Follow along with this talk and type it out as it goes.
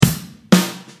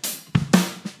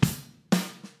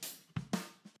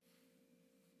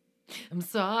I'm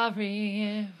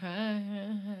sorry.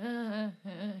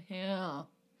 Yeah.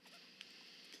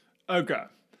 Okay.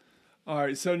 All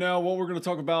right. So now what we're going to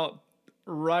talk about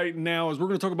right now is we're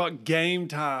going to talk about game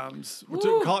times. We're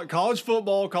talking college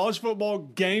football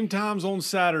game times on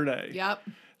Saturday. Yep.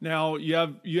 Now you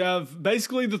have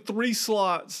basically the three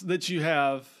slots that you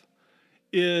have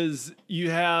is you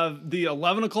have the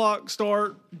 11 o'clock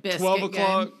start, Biscuit 12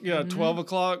 o'clock, game. 12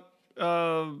 o'clock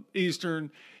Eastern.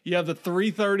 You have the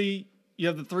 3:30. You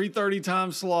have the 3:30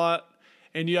 time slot,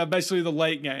 and you have basically the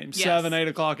late game, 7, 8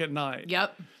 o'clock at night.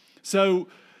 Yep. So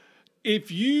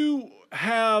if you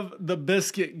have the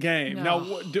biscuit game,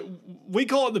 now we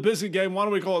call it the biscuit game. Why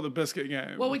do we call it the biscuit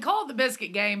game? Well, we call it the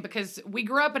biscuit game because we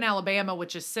grew up in Alabama,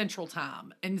 which is Central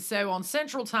Time. And so on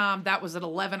Central Time, that was an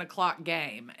 11 o'clock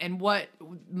game. And what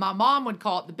my mom would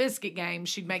call it the biscuit game,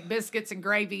 she'd make biscuits and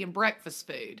gravy and breakfast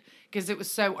food because it was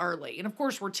so early. And of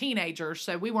course, we're teenagers,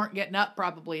 so we weren't getting up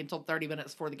probably until 30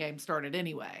 minutes before the game started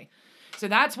anyway. So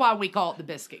that's why we call it the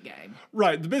biscuit game.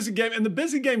 Right, the biscuit game. And the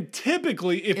biscuit game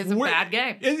typically, It's a bad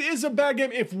game. It is a bad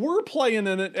game. If we're playing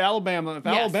in it,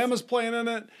 Alabama's playing in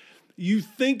it, you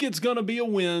think it's going to be a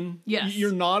win. Yes.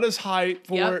 You're not as hyped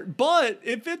for it. But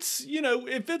if it's,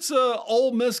 a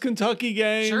Ole Miss Kentucky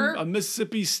game, a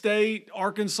Mississippi State,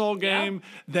 Arkansas game,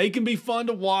 they can be fun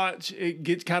to watch.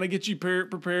 It kind of gets you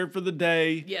prepared for the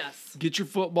day. Yes. Get your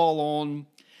football on.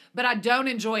 But I don't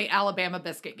enjoy Alabama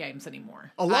biscuit games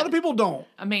anymore. A lot of people don't.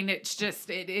 I mean, it's just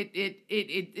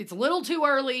it's a little too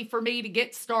early for me to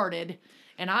get started,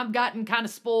 and I've gotten kind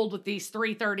of spoiled with these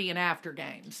 3:30 and after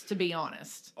games, to be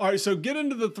honest. All right, so get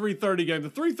into the 3:30 game. The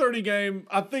 3:30 game,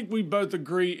 I think we both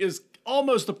agree, is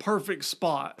almost a perfect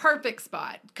spot. Perfect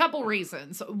spot. Couple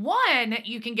reasons. One,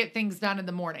 you can get things done in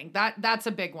the morning. That's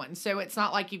a big one. So it's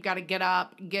not like you've got to get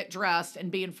up, get dressed, and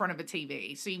be in front of a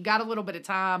TV. So you've got a little bit of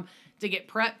time to get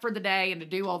prepped for the day and to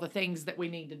do all the things that we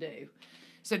need to do.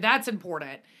 So that's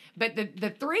important. But the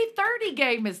 3:30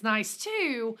 game is nice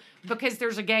too because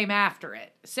there's a game after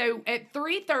it. So at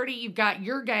 3:30 you've got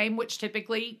your game, which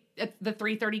typically the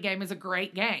 3:30 game is a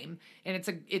great game and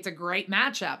it's a great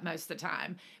matchup most of the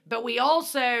time. But we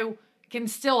also can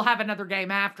still have another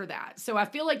game after that. So I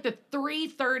feel like the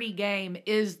 3:30 game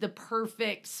is the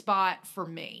perfect spot for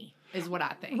me. Is what I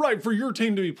think. Right, for your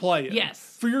team to be playing.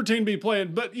 Yes. For your team to be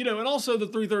playing. But, and also the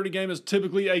 3:30 game is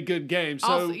typically a good game. So,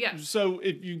 also, yes. So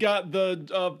if you got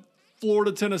the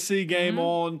Florida-Tennessee game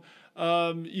on,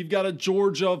 you've got a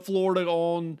Georgia-Florida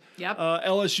on. Yep.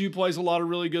 LSU plays a lot of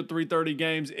really good 3:30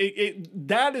 games.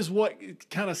 That is what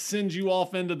kind of sends you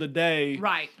off into the day.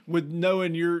 Right. With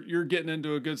knowing you're getting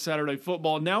into a good Saturday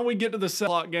football. Now we get to the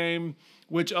 7 o'clock game,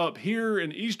 which up here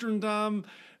in Eastern time,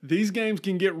 these games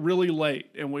can get really late,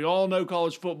 and we all know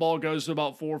college football goes to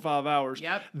about 4 or 5 hours.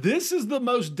 Yep. This is the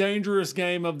most dangerous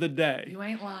game of the day. You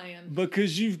ain't lying.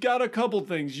 Because you've got a couple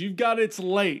things. You've got it's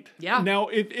late. Yeah. Now,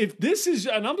 if this is,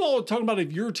 and I'm not talking about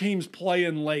if your team's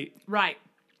playing late. Right.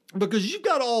 Because you've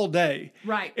got all day.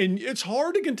 Right. And it's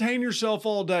hard to contain yourself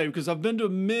all day because I've been to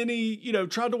many,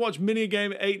 tried to watch many a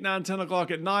game at 8, 9, 10 o'clock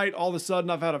at night. All of a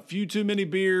sudden, I've had a few too many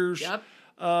beers. Yep.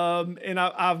 And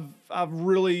I've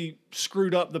really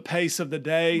screwed up the pace of the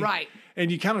day. Right.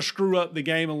 And you kind of screw up the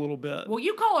game a little bit. Well,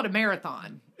 you call it a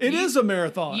marathon. It is a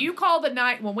marathon. You call the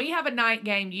night, when we have a night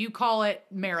game, you call it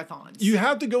marathons. You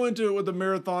have to go into it with the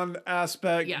marathon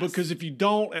aspect because if you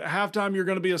don't, at halftime, you're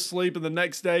going to be asleep, and the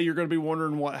next day, you're going to be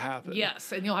wondering what happened.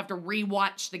 Yes, and you'll have to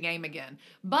rewatch the game again.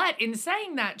 But in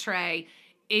saying that, Trey,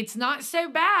 it's not so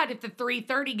bad if the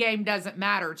 3:30 game doesn't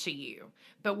matter to you.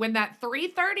 But when that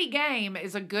 3:30 game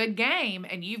is a good game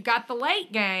and you've got the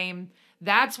late game,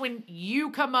 that's when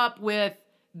you come up with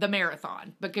the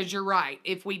marathon. Because you're right.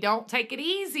 If we don't take it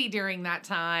easy during that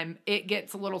time, it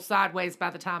gets a little sideways by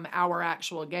the time our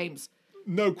actual games.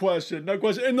 No question.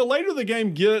 And the later the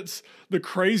game gets, the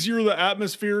crazier the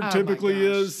atmosphere typically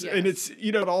is. Yes. And it's,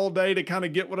 all day to kind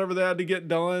of get whatever they had to get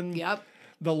done. Yep.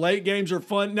 The late games are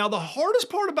fun. Now, the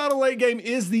hardest part about a late game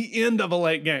is the end of a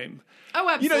late game. Oh,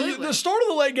 absolutely. The start of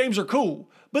the late games are cool,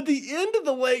 but the end of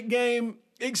the late game,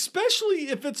 especially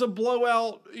if it's a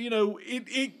blowout,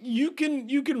 you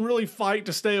can really fight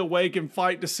to stay awake and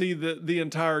fight to see the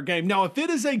entire game. Now, if it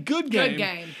is a good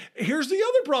game, here's the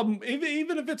other problem.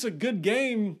 Even if it's a good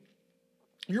game,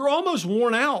 you're almost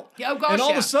worn out. Oh, gosh, and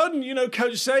all of a sudden,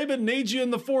 Coach Saban needs you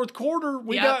in the fourth quarter.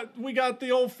 We Yep. got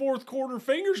the old fourth quarter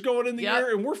fingers going in the Yep.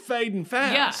 air, and we're fading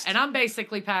fast. Yeah, and I'm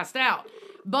basically passed out.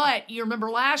 But you remember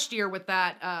last year with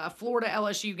that Florida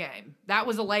LSU game, that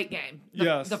was a late game.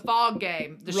 Yes. The fog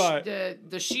game,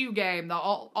 the shoe game,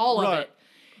 all of Right. it.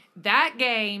 That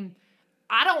game,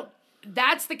 I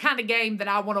that's the kind of game that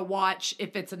I want to watch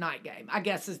if it's a night game, I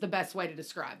guess is the best way to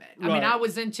describe it. I mean, I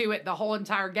was into it the whole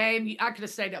entire game. I could have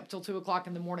stayed up till 2:00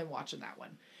 in the morning watching that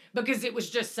one because it was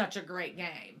just such a great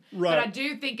game. Right. But I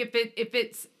do think if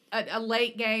it's a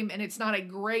late game and it's not a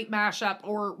great mashup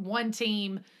or one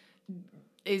team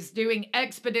is doing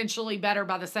exponentially better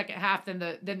by the second half than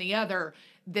the other,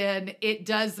 then it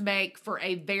does make for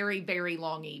a very, very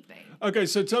long evening. Okay,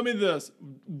 so tell me this.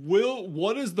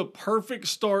 What is the perfect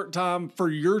start time for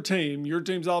your team? Your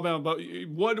team's Alabama, but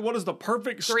what is the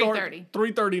perfect start? 3:30.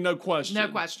 3:30, no question. No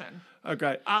question.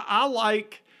 Okay. I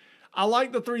like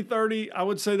the 3:30. I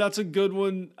would say that's a good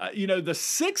one. The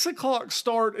 6:00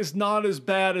 start is not as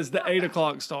bad as the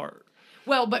 8:00 start.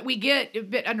 Well, but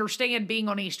understand being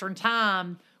on Eastern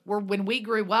time, when we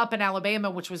grew up in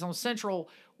Alabama, which was on Central,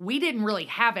 we didn't really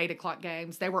have 8:00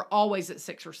 games. They were always at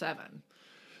 6 or 7.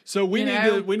 So we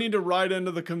need to write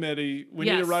into the committee. We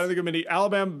need to write into the committee.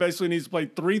 Alabama basically needs to play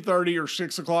 3:30 or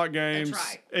 6:00 games.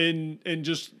 That's right. And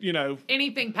just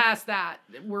anything past that,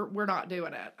 we're not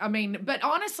doing it. I mean, but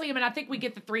honestly, I think we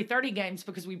get the 3:30 games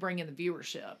because we bring in the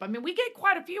viewership. I mean, we get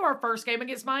quite a few. Our first game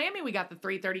against Miami, we got the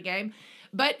 3:30 game,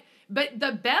 but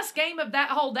the best game of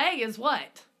that whole day is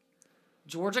what?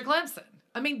 Georgia Clemson.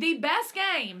 I mean, the best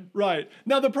game. Right.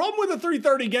 Now, the problem with the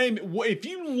 3:30 game, if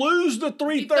you lose the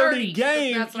 3:30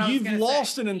 game, you've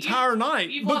lost an entire night.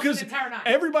 You've lost an entire night.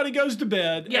 Everybody goes to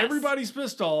bed. Yes. Everybody's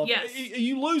pissed off. Yes.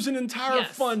 You lose an entire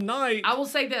fun night. I will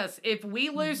say this. If we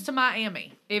lose to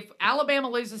Miami, if Alabama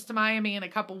loses to Miami in a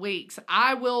couple weeks,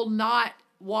 I will not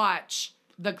watch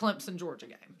the Clemson-Georgia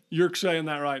game. You're saying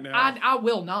that right now. I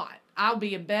will not. I'll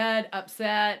be in bed,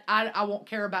 upset. I won't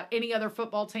care about any other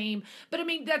football team. But,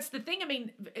 that's the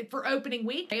thing. For opening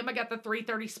week, Bama got the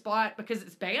 3:30 spot because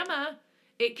it's Bama.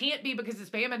 It can't be because it's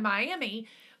Bama and Miami.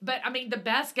 But, the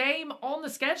best game on the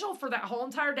schedule for that whole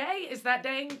entire day is that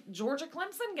dang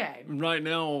Georgia-Clemson game. Right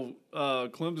now,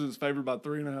 Clemson is favored by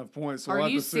 3.5 points. So Are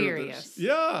you serious?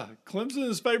 Yeah. Clemson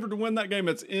is favored to win that game.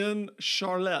 It's in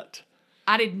Charlotte.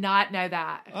 I did not know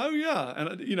that. Oh, yeah.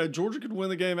 And, Georgia could win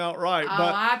the game outright. Oh,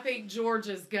 but I think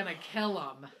Georgia's going to kill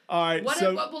them. All right.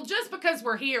 Well, just because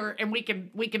we're here and we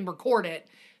can record it,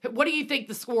 what do you think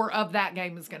the score of that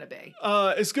game is going to be?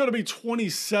 It's going to be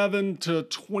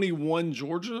 27-21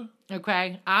 Georgia.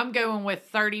 Okay. I'm going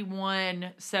with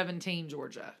 31-17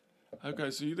 Georgia.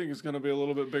 Okay, so you think it's going to be a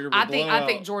little bit bigger of a blowout? I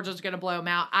think Georgia's going to blow them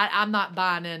out. I'm not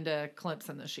buying into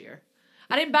Clemson this year.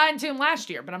 I didn't buy into him last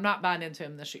year, but I'm not buying into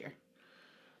him this year.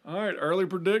 All right, early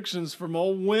predictions from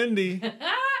old Wendy.